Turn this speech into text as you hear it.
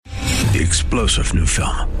The explosive new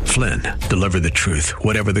film, Flynn, deliver the truth,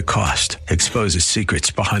 whatever the cost, exposes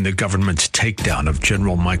secrets behind the government's takedown of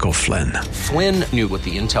General Michael Flynn. Flynn knew what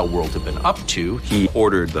the intel world had been up to. He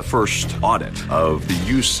ordered the first audit of the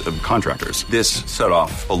use of contractors. This set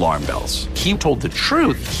off alarm bells. He told the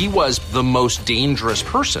truth. He was the most dangerous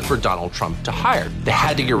person for Donald Trump to hire. They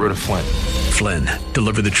had to get rid of Flynn. Flynn,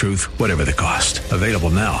 deliver the truth, whatever the cost. Available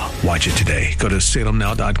now. Watch it today. Go to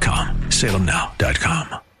salemnow.com.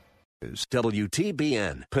 salemnow.com.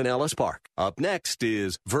 WTBN, Pinellas Park. Up next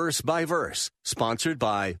is Verse by Verse, sponsored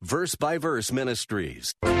by Verse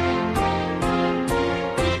Ministries.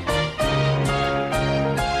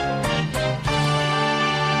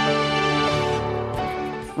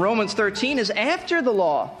 Romans 13 is after the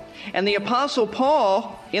law. And the Apostle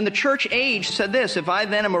Paul, in the church age, said this, "If I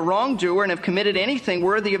then am a wrongdoer and have committed anything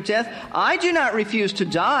worthy of death, I do not refuse to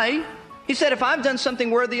die." He said, if I've done something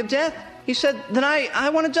worthy of death, he said, then I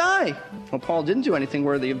want to die. Well, Paul didn't do anything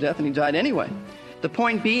worthy of death, and he died anyway. The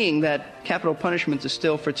point being that capital punishment is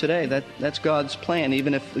still for today. That's God's plan,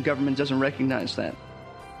 even if the government doesn't recognize that.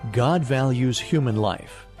 God values human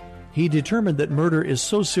life. He determined that murder is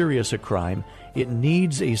so serious a crime, it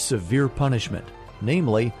needs a severe punishment,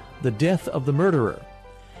 namely, the death of the murderer.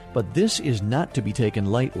 But this is not to be taken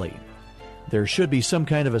lightly. There should be some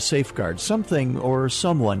kind of a safeguard, something or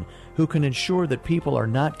someone who can ensure that people are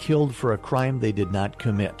not killed for a crime they did not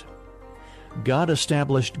commit. God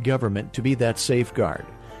established government to be that safeguard.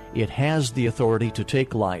 It has the authority to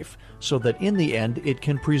take life so that in the end it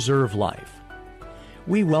can preserve life.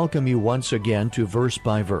 We welcome you once again to Verse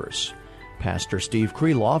by Verse. Pastor Steve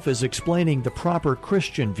Kreloff is explaining the proper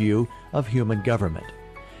Christian view of human government.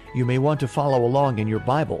 You may want to follow along in your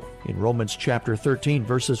Bible in Romans chapter 13,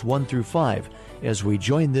 verses 1 through 5, as we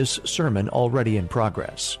join this sermon already in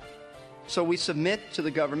progress. So we submit to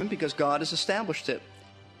the government because God has established it.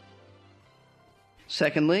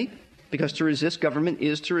 Secondly, because to resist government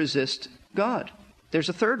is to resist God. There's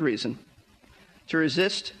a third reason. To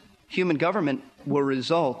resist human government will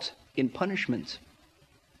result in punishment.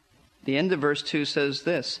 The end of verse 2 says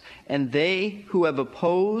this, "And they who have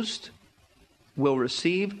opposed will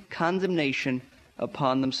receive condemnation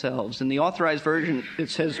upon themselves." In the Authorized Version, it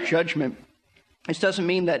says judgment. This doesn't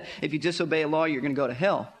mean that if you disobey a law, you're going to go to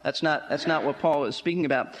hell. That's not what Paul is speaking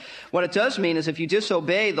about. What it does mean is if you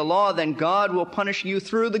disobey the law, then God will punish you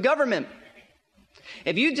through the government.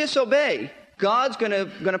 If you disobey, God's going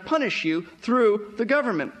to punish you through the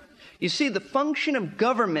government. You see, the function of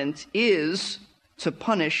government is to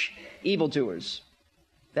punish evildoers.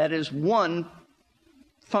 That is one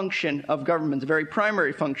function of government, the very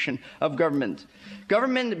primary function of government.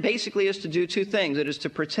 Government basically is to do two things. It is to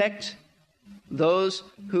protect those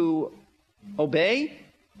who obey,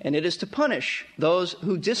 and it is to punish those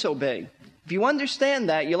who disobey. If you understand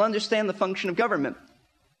that, you'll understand the function of government.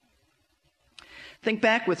 Think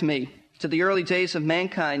back with me to the early days of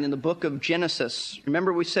mankind in the book of Genesis.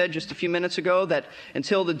 Remember we said just a few minutes ago that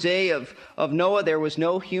until the day of Noah there was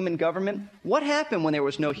no human government? What happened when there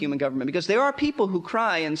was no human government? Because there are people who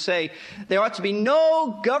cry and say there ought to be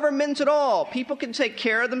no government at all. People can take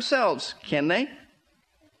care of themselves. Can they?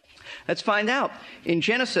 Let's find out. In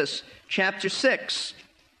Genesis chapter 6,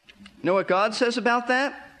 you know what God says about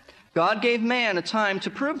that? God gave man a time to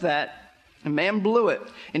prove that, and man blew it.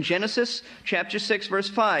 In Genesis chapter 6, verse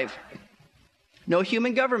 5, no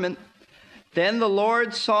human government. Then the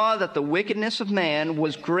Lord saw that the wickedness of man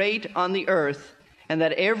was great on the earth, and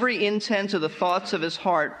that every intent of the thoughts of his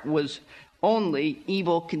heart was only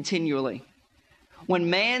evil continually. When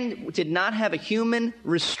man did not have a human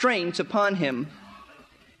restraint upon him,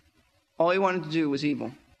 all he wanted to do was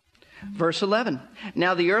evil. Verse 11,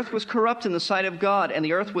 now the earth was corrupt in the sight of God, and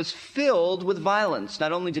the earth was filled with violence.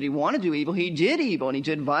 Not only did he want to do evil, he did evil, and he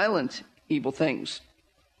did violent evil things.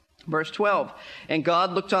 Verse 12, and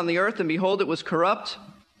God looked on the earth, and behold, it was corrupt,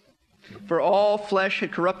 for all flesh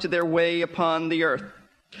had corrupted their way upon the earth.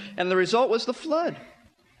 And the result was the flood.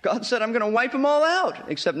 God said, I'm going to wipe them all out,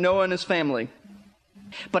 except Noah and his family.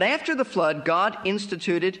 But after the flood, God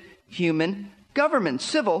instituted human government,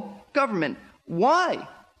 civil government. Why?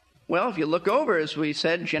 Well, if you look over, as we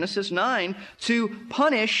said, Genesis 9, to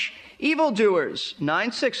punish evildoers.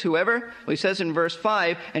 9:6, whoever, well, he says in verse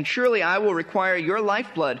 5, and surely I will require your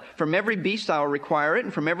lifeblood. From every beast I will require it,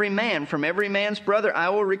 and from every man's brother I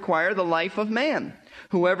will require the life of man.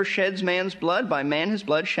 Whoever sheds man's blood, by man his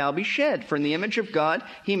blood shall be shed. For in the image of God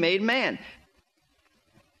he made man.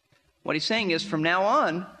 What he's saying is, from now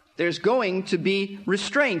on, there's going to be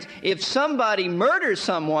restraint. If somebody murders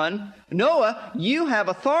someone, Noah, you have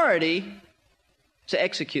authority to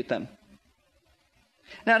execute them.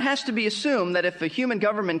 Now, it has to be assumed that if a human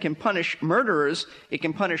government can punish murderers, it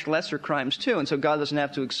can punish lesser crimes too. And so God doesn't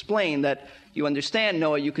have to explain that, you understand,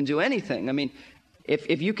 Noah, you can do anything. I mean,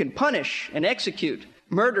 if you can punish and execute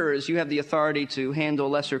murderers, you have the authority to handle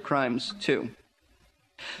lesser crimes too.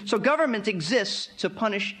 So government exists to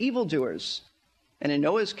punish evildoers. And in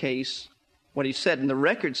Noah's case, what he said, and the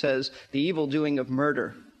record says, the evil doing of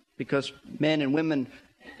murder, because men and women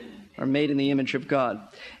are made in the image of God.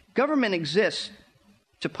 Government exists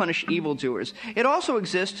to punish evildoers. It also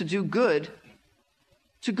exists to do good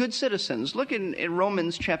to good citizens. Look in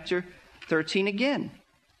Romans chapter 13 again.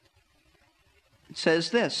 It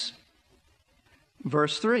says this,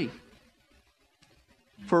 verse 3.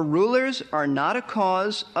 For rulers are not a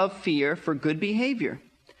cause of fear for good behavior,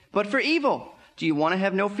 but for evil. Do you want to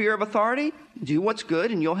have no fear of authority? Do what's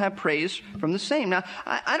good, and you'll have praise from the same. Now,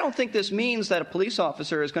 I don't think this means that a police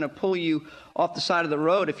officer is going to pull you off the side of the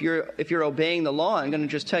road if you're obeying the law and going to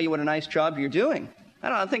just tell you what a nice job you're doing. I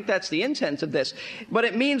don't think that's the intent of this. But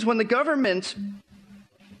it means when the government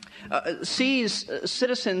sees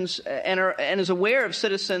citizens and is aware of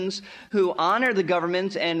citizens who honor the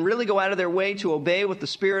government and really go out of their way to obey with the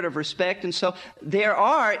spirit of respect. And so there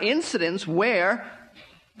are incidents where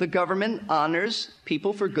the government honors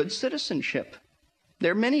people for good citizenship.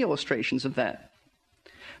 There are many illustrations of that.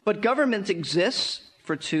 But government exists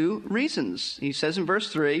for two reasons. He says in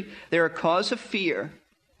verse 3, they're a cause of fear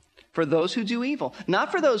for those who do evil,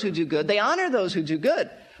 not for those who do good. They honor those who do good.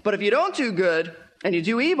 But if you don't do good and you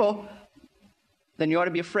do evil, then you ought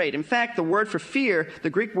to be afraid. In fact, the word for fear, the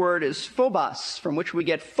Greek word is phobos, from which we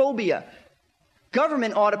get phobia.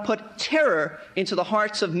 Government ought to put terror into the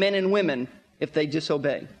hearts of men and women if they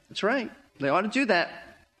disobey. That's right. They ought to do that.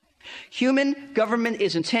 Human government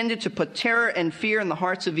is intended to put terror and fear in the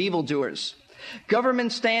hearts of evildoers.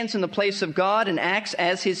 Government stands in the place of God and acts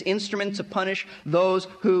as his instrument to punish those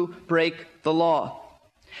who break the law.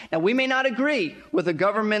 Now, we may not agree with the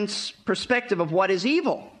government's perspective of what is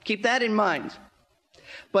evil. Keep that in mind.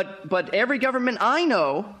 But every government I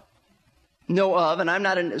know of, and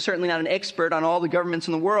I'm certainly not an expert on all the governments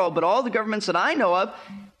in the world, but all the governments that I know of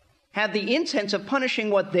have the intent of punishing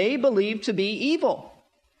what they believe to be evil.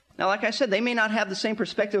 Now, like I said, they may not have the same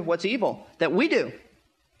perspective of what's evil that we do.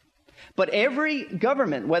 But every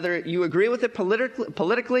government, whether you agree with it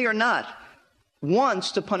politically or not,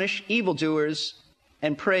 wants to punish evildoers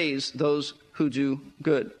and praise those who do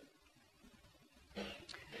good.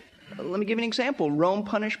 Let me give you an example. Rome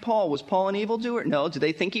punished Paul. Was Paul an evildoer? No. Did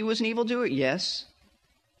they think he was an evildoer? Yes.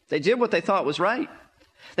 They did what they thought was right.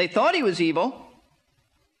 They thought he was evil.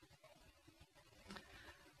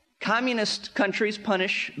 Communist countries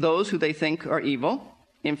punish those who they think are evil.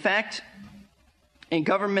 In fact, in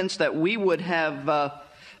governments that we would have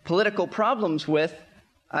political problems with,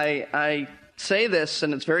 I say this,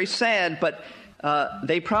 and it's very sad, but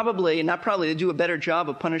they do a better job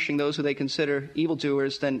of punishing those who they consider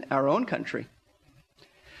evildoers than our own country.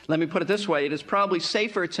 Let me put it this way. It is probably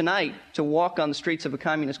safer tonight to walk on the streets of a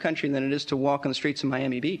communist country than it is to walk on the streets of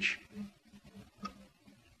Miami Beach.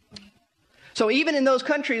 So even in those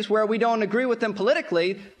countries where we don't agree with them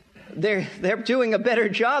politically, they're doing a better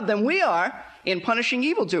job than we are in punishing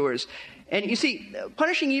evildoers. And you see,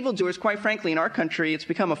 punishing evildoers, quite frankly, in our country, it's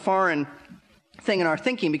become a foreign thing in our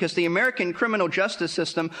thinking because the American criminal justice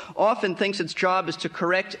system often thinks its job is to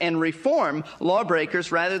correct and reform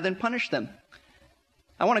lawbreakers rather than punish them.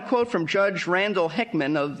 I want to quote from Judge Randall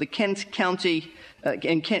Heckman of the Kent County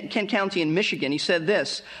in Michigan. He said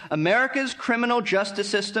this: America's criminal justice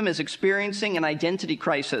system is experiencing an identity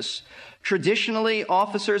crisis. Traditionally,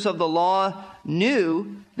 officers of the law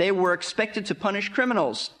knew they were expected to punish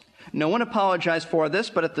criminals. No one apologized for this,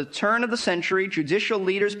 but at the turn of the century, judicial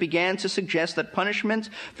leaders began to suggest that punishment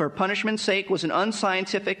for punishment's sake was an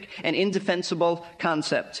unscientific and indefensible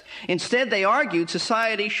concept. Instead, they argued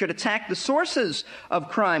society should attack the sources of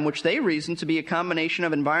crime, which they reasoned to be a combination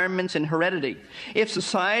of environment and heredity. If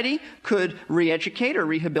society could re-educate or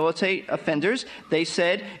rehabilitate offenders, they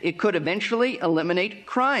said it could eventually eliminate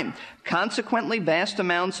crime. Consequently, vast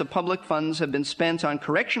amounts of public funds have been spent on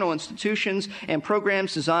correctional institutions and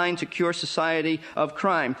programs designed to cure society of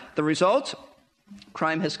crime. The result?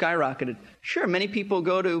 Crime has skyrocketed. Sure, many people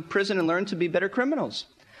go to prison and learn to be better criminals.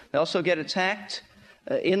 They also get attacked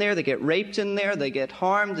in there, they get raped in there, they get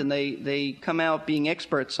harmed, and they come out being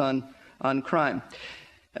experts on crime.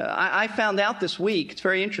 I found out this week, it's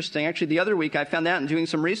very interesting, actually the other week I found out in doing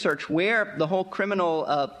some research where the whole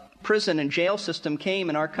criminal prison and jail system came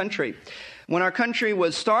in our country. When our country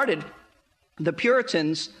was started, the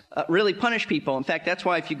Puritans really punished people. In fact, that's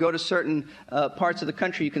why if you go to certain parts of the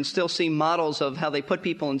country, you can still see models of how they put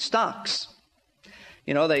people in stocks.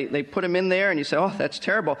 They put him in there and you say, oh, that's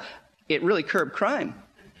terrible. It really curbed crime.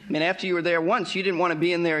 I mean, after you were there once, you didn't want to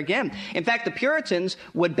be in there again. In fact, the Puritans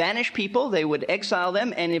would banish people, they would exile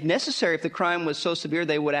them, and if necessary, if the crime was so severe,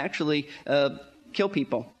 they would actually kill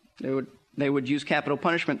people. They would use capital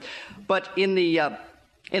punishment. But in the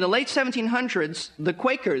late 1700s, the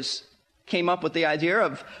Quakers came up with the idea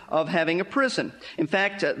of having a prison. In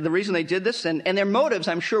fact, the reason they did this, and their motives,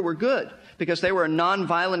 I'm sure, were good, because they were a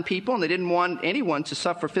nonviolent people and they didn't want anyone to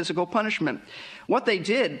suffer physical punishment. What they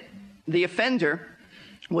did, the offender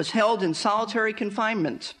was held in solitary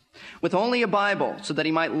confinement with only a Bible so that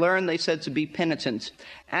he might learn, they said, to be penitent.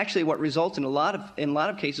 Actually, what resulted in a lot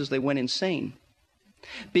of cases, they went insane.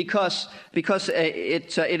 Because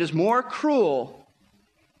it is more cruel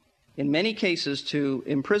in many cases to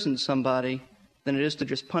imprison somebody than it is to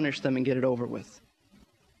just punish them and get it over with.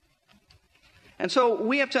 And so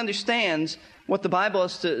we have to understand what the Bible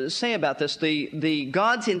has to say about this. The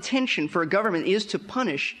God's intention for a government is to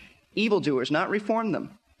punish evildoers, not reform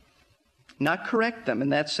them, not correct them in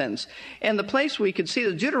that sense. And the place we could see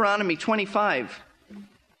that Deuteronomy 25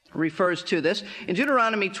 refers to this. In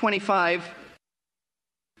Deuteronomy 25,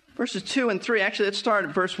 verses 2 and 3, actually let's start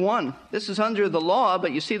at verse 1. This is under the law,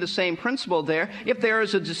 but you see the same principle there. If there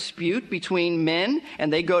is a dispute between men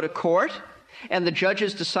and they go to court, and the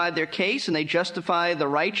judges decide their case, and they justify the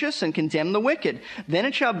righteous and condemn the wicked, then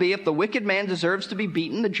it shall be, if the wicked man deserves to be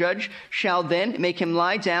beaten, the judge shall then make him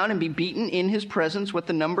lie down and be beaten in his presence with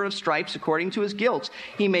the number of stripes according to his guilt.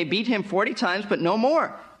 He may beat him 40 times, but no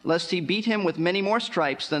more, lest he beat him with many more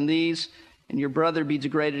stripes than these, and your brother be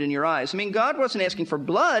degraded in your eyes. I mean, God wasn't asking for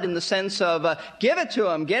blood in the sense of give it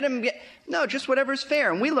to him, no, just whatever's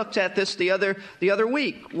fair. And we looked at this the other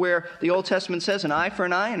week, where the Old Testament says an eye for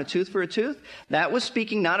an eye and a tooth for a tooth. That was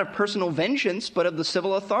speaking not of personal vengeance, but of the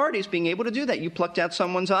civil authorities being able to do that. You plucked out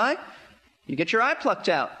someone's eye, you get your eye plucked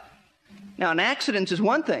out. Now, an accident is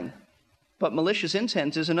one thing, but malicious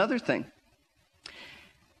intent is another thing.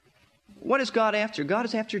 What is God after? God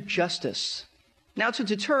is after justice. Now, to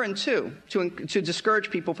deter and to discourage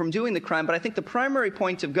people from doing the crime, but I think the primary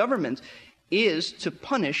point of government is to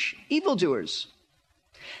punish evildoers.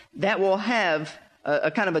 That will have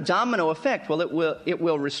a kind of a domino effect. Well, it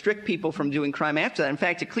will restrict people from doing crime after that. In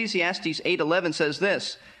fact, Ecclesiastes 8:11 says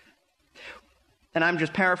this, and I'm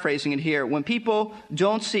just paraphrasing it here. When people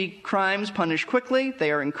don't see crimes punished quickly,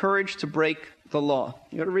 they are encouraged to break the law.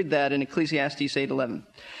 You ought to read that in Ecclesiastes 8:11.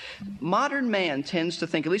 Modern man tends to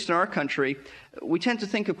think, at least in our country, we tend to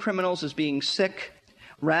think of criminals as being sick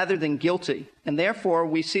rather than guilty, and therefore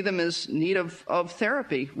we see them as need of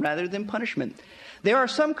therapy rather than punishment. There are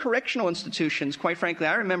some correctional institutions, quite frankly,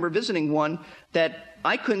 I remember visiting one that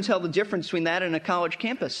I couldn't tell the difference between that and a college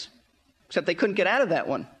campus, except they couldn't get out of that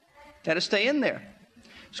one. They had to stay in there.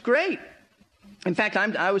 It's great. In fact,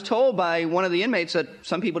 I was told by one of the inmates that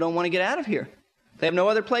some people don't want to get out of here. They have no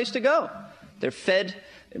other place to go. They're fed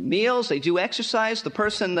meals, they do exercise. The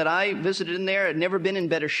person that I visited in there had never been in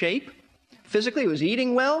better shape. Physically, he was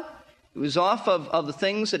eating well. He was off of the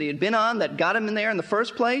things that he had been on that got him in there in the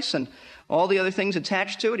first place, and all the other things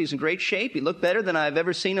attached to it. He's in great shape. He looked better than I've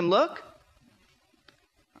ever seen him look.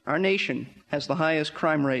 Our nation has the highest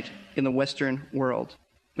crime rate in the Western world.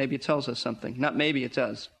 Maybe it tells us something. Not maybe, it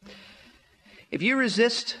does. If you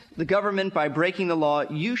resist the government by breaking the law,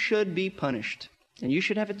 you should be punished. And you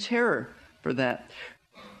should have a terror for that.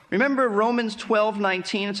 Remember Romans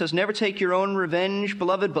 12:19, it says, "Never take your own revenge,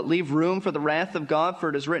 beloved, but leave room for the wrath of God, for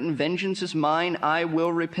it is written, 'Vengeance is mine, I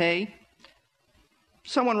will repay.'"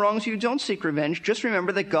 If someone wrongs you, don't seek revenge. Just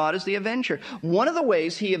remember that God is the avenger. One of the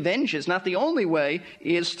ways he avenges, not the only way,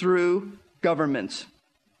 is through government.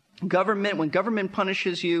 When government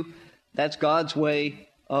punishes you, that's God's way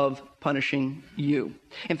of punishing you.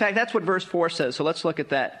 In fact, that's what verse 4 says, so let's look at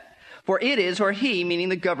that. For it is, or he, meaning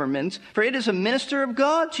the government, for it is a minister of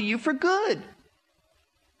God to you for good.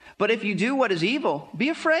 But if you do what is evil, be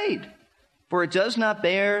afraid, for it does not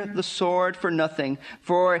bear the sword for nothing.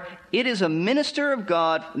 For it is a minister of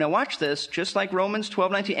God, now watch this, just like Romans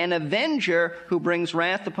 12:19, an avenger who brings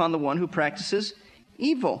wrath upon the one who practices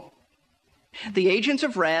evil. The agent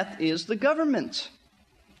of wrath is the government.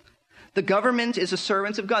 The government is a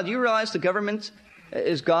servant of God. Do you realize the government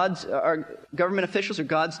is our government officials are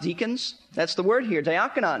God's deacons? That's the word here,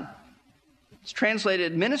 diakonon. It's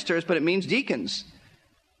translated ministers, but it means deacons.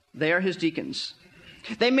 They are his deacons.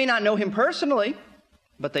 They may not know him personally,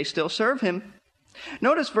 but they still serve him.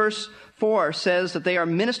 Notice verse 4 says that they are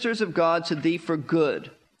ministers of God to thee for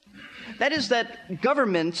good. That is, that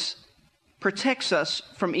government protects us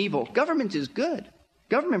from evil. Government is good.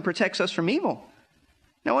 Government protects us from evil.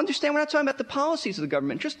 Now understand, we're not talking about the policies of the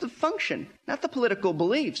government, just the function, not the political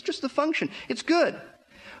beliefs, just the function. It's good.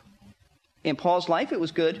 In Paul's life, it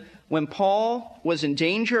was good. When Paul was in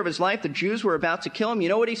danger of his life, the Jews were about to kill him. You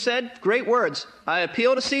know what he said? Great words. I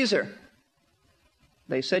appeal to Caesar.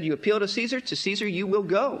 They said, you appeal to Caesar you will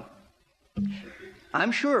go.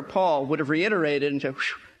 I'm sure Paul would have reiterated and said,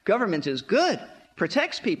 government is good,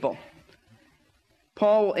 protects people.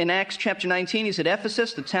 Paul, in Acts chapter 19, he's at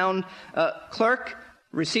Ephesus. The town clerk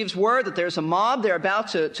receives word that there's a mob. They're about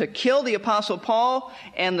to kill the Apostle Paul.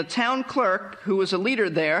 And the town clerk, who was a leader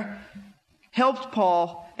there, helped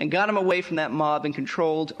Paul and got him away from that mob and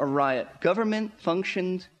controlled a riot. Government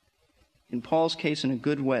functioned, in Paul's case, in a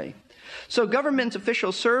good way. So government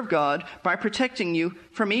officials serve God by protecting you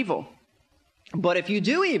from evil. But if you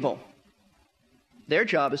do evil, their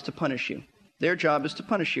job is to punish you. Their job is to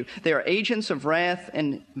punish you. They are agents of wrath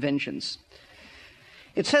and vengeance.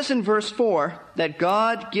 It says in verse 4 that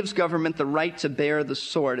God gives government the right to bear the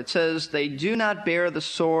sword. It says they do not bear the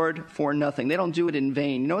sword for nothing. They don't do it in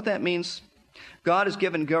vain. You know what that means? God has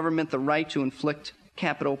given government the right to inflict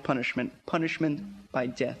capital punishment, punishment by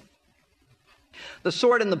death. The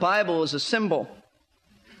sword in the Bible is a symbol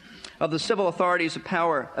of the civil authorities'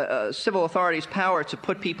 power to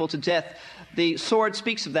put people to death. The sword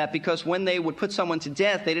speaks of that because when they would put someone to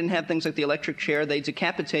death, they didn't have things like the electric chair. They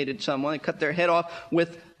decapitated someone. They cut their head off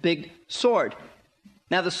with big sword.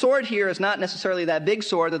 Now, the sword here is not necessarily that big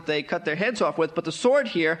sword that they cut their heads off with, but the sword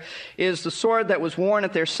here is the sword that was worn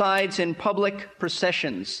at their sides in public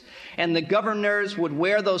processions. And the governors would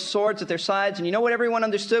wear those swords at their sides. And you know what everyone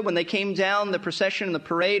understood when they came down the procession and the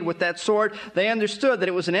parade with that sword? They understood that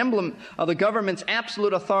it was an emblem of the government's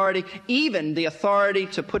absolute authority, even the authority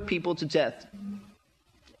to put people to death.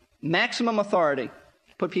 Maximum authority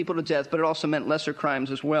to put people to death, but it also meant lesser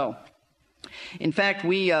crimes as well. In fact,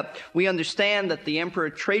 we understand that the Emperor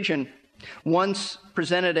Trajan once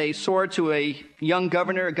presented a sword to a young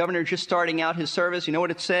governor, a governor just starting out his service. You know what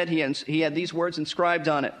it said? He had these words inscribed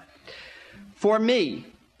on it. For me,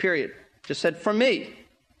 period. Just said, for me,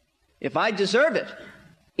 if I deserve it,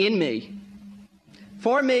 in me.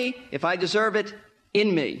 For me, if I deserve it,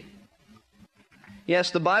 in me. Yes,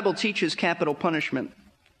 the Bible teaches capital punishment.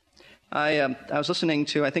 I was listening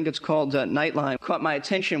to, I think it's called Nightline. It caught my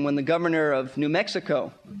attention when the governor of New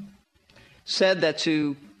Mexico said that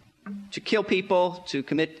to kill people, to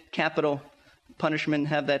commit capital punishment,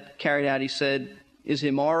 have that carried out, he said, is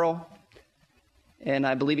immoral. And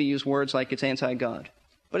I believe he used words like it's anti-God.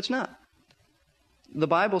 But it's not. The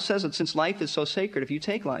Bible says that since life is so sacred, if you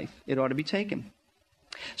take life, it ought to be taken.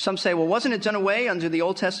 Some say, well, wasn't it done away under the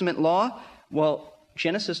Old Testament law? Well,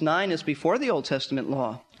 Genesis 9 is before the Old Testament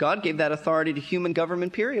law. God gave that authority to human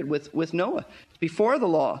government, period, with Noah. It's before the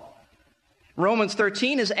law. Romans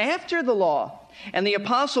 13 is after the law. And the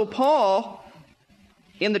Apostle Paul,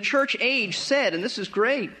 in the church age, said, and this is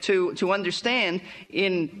great to understand,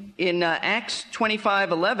 in Acts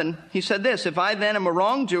 25:11, he said this, if I then am a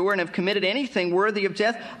wrongdoer and have committed anything worthy of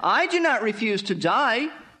death, I do not refuse to die.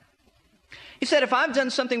 He said, if I've done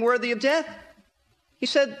something worthy of death, he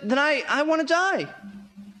said, then I want to die.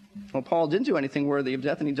 Well, Paul didn't do anything worthy of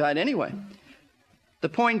death, and he died anyway. The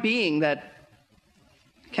point being that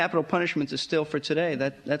capital punishment is still for today.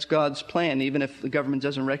 That's God's plan, even if the government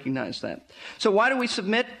doesn't recognize that. So why do we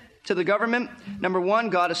submit to the government? Number one,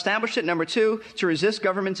 God established it. Number two, to resist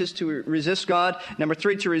government is to resist God. Number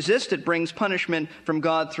three, to resist it brings punishment from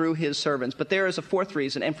God through his servants. But there is a fourth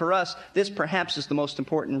reason, and for us, this perhaps is the most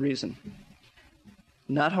important reason.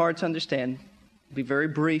 Not hard to understand. Be very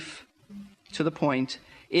brief, to the point.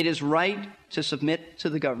 It is right to submit to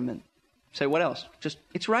the government. Say, what else? Just,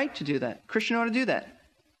 it's right to do that. Christian ought to do that.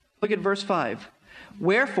 Look at verse 5.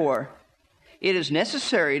 Wherefore, it is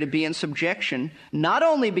necessary to be in subjection, not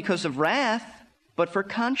only because of wrath, but for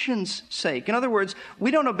conscience' sake. In other words,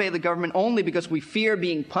 we don't obey the government only because we fear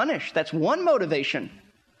being punished. That's one motivation.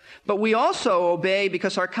 But we also obey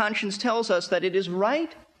because our conscience tells us that it is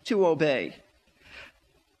right to obey.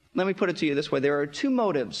 Let me put it to you this way. There are two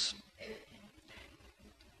motives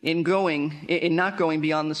in not going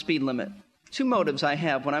beyond the speed limit. Two motives I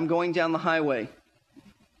have when I'm going down the highway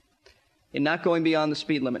in not going beyond the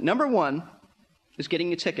speed limit. Number one is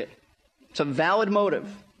getting a ticket. It's a valid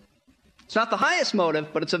motive. It's not the highest motive,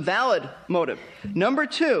 but it's a valid motive. Number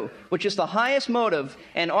two, which is the highest motive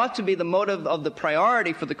and ought to be the motive of the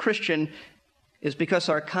priority for the Christian, is because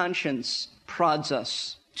our conscience prods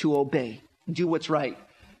us to obey, do what's right,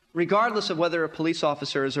 regardless of whether a police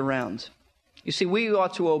officer is around. You see, we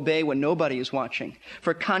ought to obey when nobody is watching,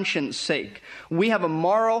 for conscience sake. We have a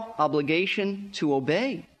moral obligation to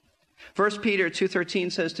obey. 1 Peter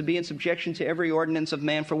 2:13 says to be in subjection to every ordinance of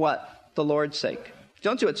man for what? The Lord's sake.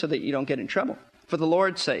 Don't do it so that you don't get in trouble. For the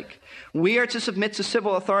Lord's sake. We are to submit to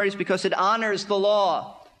civil authorities because it honors the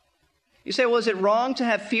law. You say, well, is it wrong to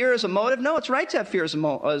have fear as a motive? No, it's right to have fear as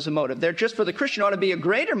a motive. There just for the Christian ought to be a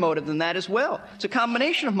greater motive than that as well. It's a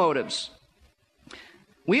combination of motives.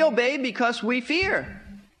 We obey because we fear.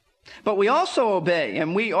 But we also obey,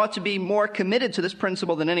 and we ought to be more committed to this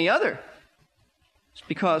principle than any other. It's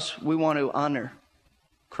because we want to honor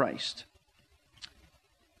Christ.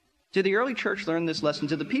 Did the early church learn this lesson?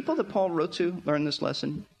 Did the people that Paul wrote to learn this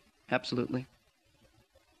lesson? Absolutely.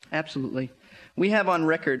 Absolutely. We have on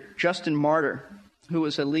record Justin Martyr, who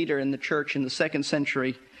was a leader in the church in the 2nd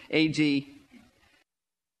century A.D.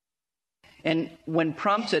 And when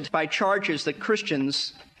prompted by charges that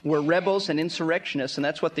Christians were rebels and insurrectionists, and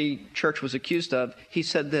that's what the church was accused of, he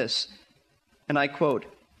said this, and I quote,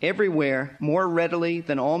 "Everywhere, more readily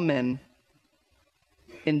than all men,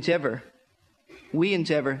 we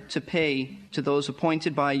endeavor to pay to those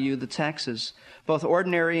appointed by you the taxes, both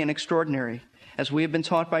ordinary and extraordinary, as we have been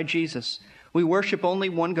taught by Jesus. We worship only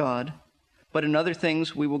one God, but in other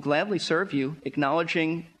things we will gladly serve you,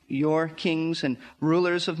 acknowledging your kings and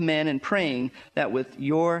rulers of men and praying that with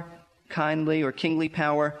your kindly or kingly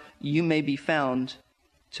power you may be found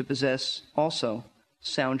to possess also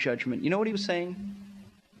sound judgment." You know what he was saying?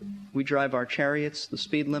 We drive our chariots the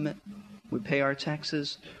speed limit. We pay our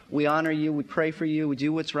taxes. We honor you. We pray for you. We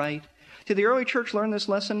do what's right. Did the early church learn this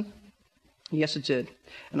lesson? Yes, it did.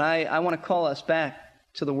 And I want to call us back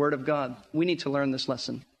to the Word of God. We need to learn this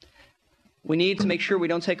lesson. We need to make sure we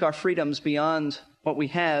don't take our freedoms beyond what we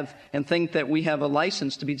have and think that we have a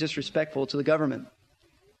license to be disrespectful to the government.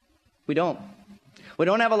 We don't. We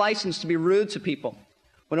don't have a license to be rude to people.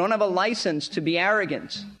 We don't have a license to be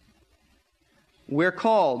arrogant. We're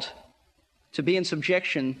called to be in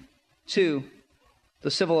subjection to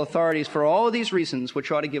the civil authorities for all of these reasons,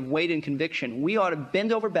 which ought to give weight and conviction. We ought to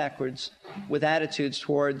bend over backwards with attitudes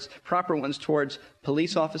towards, proper ones towards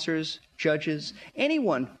police officers, judges,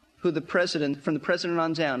 anyone who from the president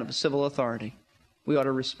on down of a civil authority. We ought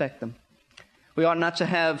to respect them. We ought not to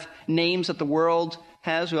have names that the world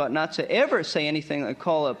has. We ought not to ever say anything like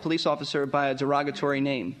call a police officer by a derogatory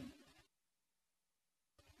name.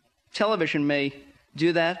 Television may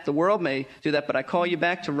do that. The world may do that. But I call you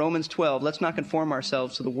back to Romans 12. Let's not conform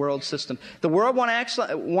ourselves to the world system. The world wants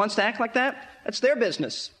to act like that. That's their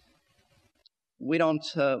business. We don't.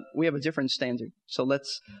 We have a different standard. So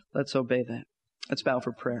let's obey that. Let's bow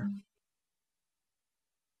for prayer.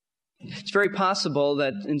 It's very possible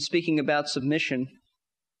that in speaking about submission,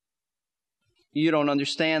 you don't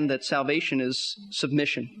understand that salvation is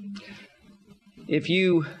submission. If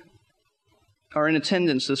you are in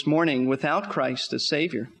attendance this morning without Christ as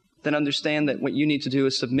Savior, then understand that what you need to do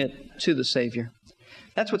is submit to the Savior.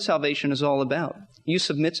 That's what salvation is all about. You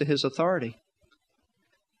submit to His authority.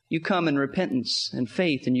 You come in repentance and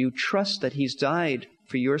faith, and you trust that He's died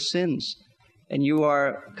for your sins. And you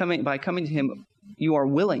are by coming to Him, you are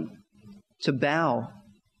willing to bow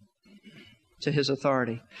to His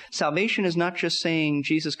authority. Salvation is not just saying,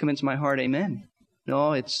 Jesus, come into my heart, amen.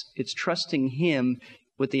 No, it's trusting Him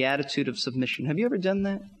with the attitude of submission. Have you ever done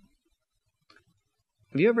that?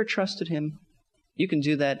 Have you ever trusted Him? You can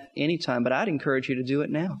do that anytime, but I'd encourage you to do it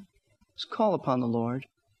now. Just call upon the Lord.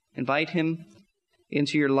 Invite Him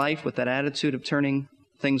into your life with that attitude of turning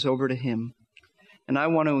things over to Him. And I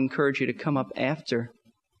want to encourage you to come up after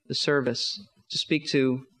the service to speak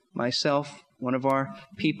to myself, one of our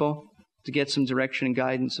people, to get some direction and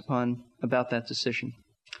guidance about that decision.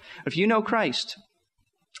 If you know Christ,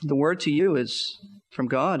 the word to you from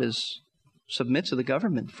God is submit to the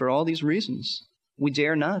government for all these reasons. We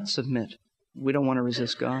dare not submit. We don't want to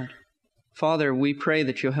resist God. Father, we pray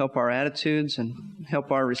that you'll help our attitudes and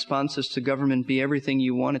help our responses to government be everything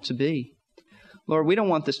you want it to be. Lord, we don't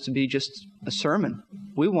want this to be just a sermon.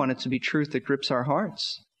 We want it to be truth that grips our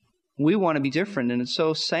hearts. We want to be different, and it's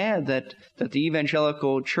so sad that the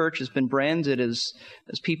evangelical church has been branded as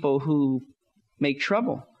people who make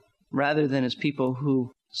trouble rather than as people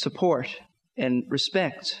who support and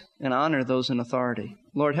respect and honor those in authority.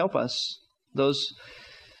 Lord, help us. Those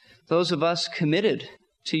of us committed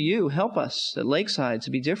to you, help us at Lakeside to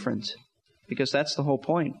be different, because that's the whole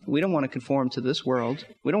point. We don't want to conform to this world.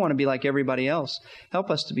 We don't want to be like everybody else. Help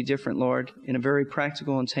us to be different, Lord, in a very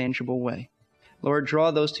practical and tangible way. Lord,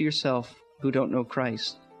 draw those to yourself who don't know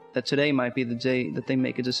Christ, that today might be the day that they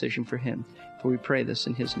make a decision for Him. For we pray this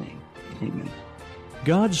in His name. Amen.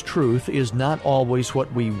 God's truth is not always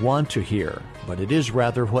what we want to hear, but it is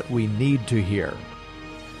rather what we need to hear.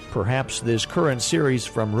 Perhaps this current series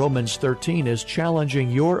from Romans 13 is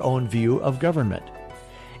challenging your own view of government.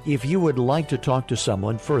 If you would like to talk to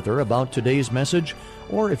someone further about today's message,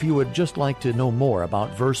 or if you would just like to know more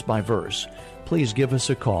about Verse by Verse, please give us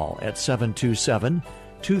a call at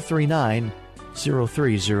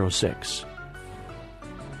 727-239-0306.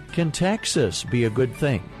 Can taxes be a good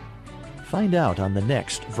thing? Find out on the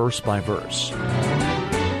next Verse by Verse.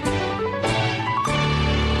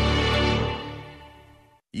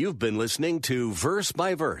 You've been listening to Verse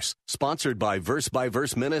by Verse, sponsored by Verse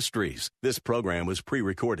Ministries. This program was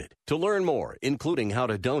pre-recorded. To learn more, including how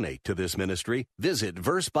to donate to this ministry, visit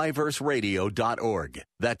versebyverseradio.org.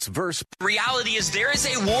 That's Verse. Reality is there is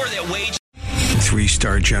a war that wages.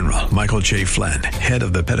 3-star General Michael J. Flynn, head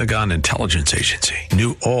of the Pentagon Intelligence Agency,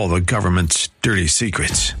 knew all the government's dirty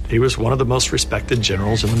secrets. He was one of the most respected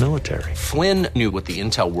generals in the military. Flynn knew what the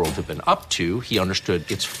intel world had been up to. He understood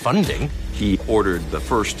its funding. He ordered the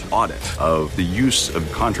first audit of the use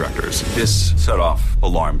of contractors. This set off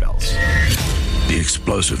alarm bells. The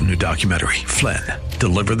explosive new documentary, Flynn,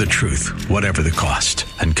 Deliver the Truth, Whatever the Cost,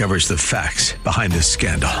 uncovers the facts behind this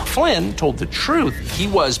scandal. Flynn told the truth. He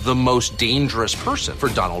was the most dangerous person for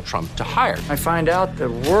Donald Trump to hire. I find out the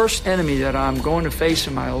worst enemy that I'm going to face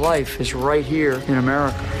in my life is right here in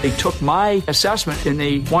America. They took my assessment and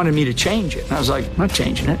they wanted me to change it. And I was like, I'm not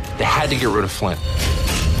changing it. They had to get rid of Flynn.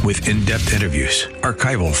 With in-depth interviews,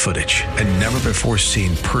 archival footage, and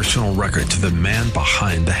never-before-seen personal records of the man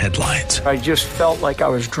behind the headlines. I just felt like I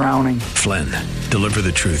was drowning. Flynn, Deliver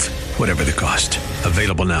the Truth, Whatever the Cost.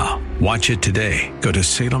 Available now. Watch it today. Go to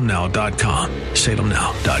salemnow.com.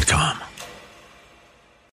 salemnow.com.